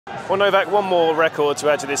Well, Novak, one more record to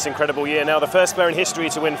add to this incredible year. Now, the first player in history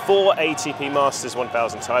to win 4 ATP Masters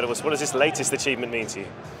 1000 titles. What does this latest achievement mean to you?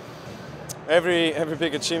 Every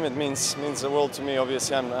big achievement means the world to me.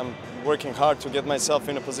 Obviously, I'm working hard to get myself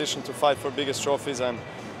in a position to fight for biggest trophies. I'm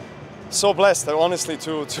so blessed, honestly,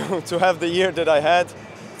 to have the year that I had.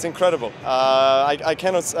 It's incredible. I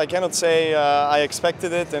cannot say I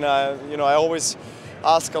expected it, and I always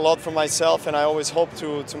ask a lot from myself, and I always hope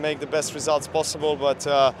to make the best results possible.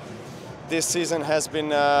 But this season has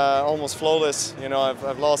been almost flawless.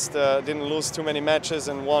 I've lost, didn't lose too many matches,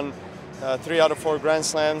 and won 3 out of 4 Grand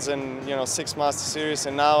Slams, and 6 Master Series,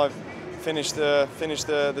 and now I've finished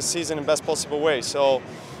the season in best possible way. So,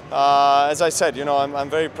 as I said, I'm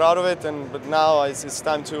very proud of it, but now it's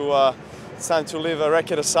time to leave a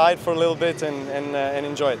record aside for a little bit and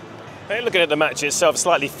enjoy it. Hey, looking at the match itself,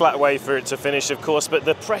 slightly flat way for it to finish, of course, but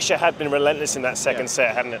the pressure had been relentless in that second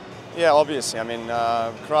set, hadn't it? Yeah, obviously. I mean,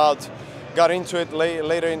 crowd got into it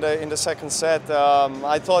later in the second set.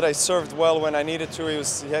 I thought I served well when I needed to.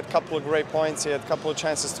 He had a couple of great points. He had a couple of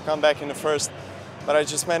chances to come back in the first, but I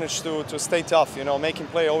just managed to stay tough. Making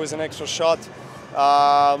play always an extra shot.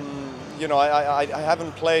 I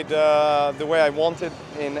haven't played the way I wanted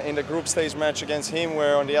in the group stage match against him,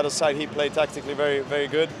 where on the other side he played tactically very, very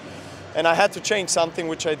good. And I had to change something,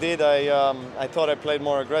 which I did. I thought I played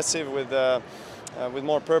more aggressive with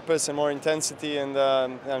more purpose and more intensity, and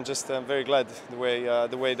I'm just very glad the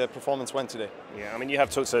way the performance went today. Yeah, I mean, you have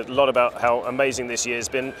talked a lot about how amazing this year has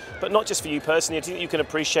been, but not just for you personally. Do you think you can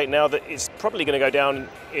appreciate now that it's probably going to go down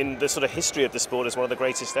in the sort of history of the sport as one of the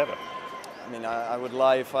greatest ever? I mean, I would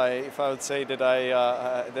lie if I would say that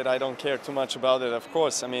I don't care too much about it. Of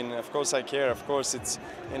course, of course I care. Of course, it's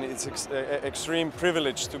extreme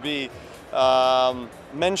privilege to be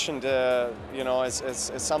mentioned,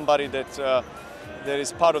 as somebody that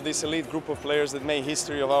is part of this elite group of players that made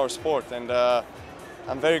history of our sport. And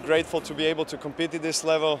I'm very grateful to be able to compete at this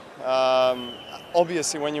level.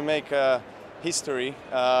 Obviously, when you make history,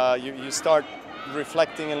 you start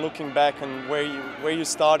reflecting and looking back on where you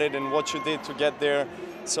started and what you did to get there.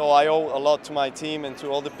 So I owe a lot to my team and to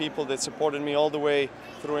all the people that supported me all the way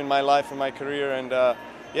through in my life and my career. And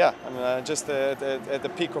yeah, I'm just at the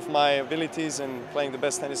peak of my abilities and playing the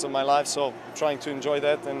best tennis of my life. So I'm trying to enjoy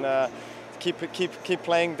that and keep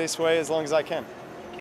playing this way as long as I can.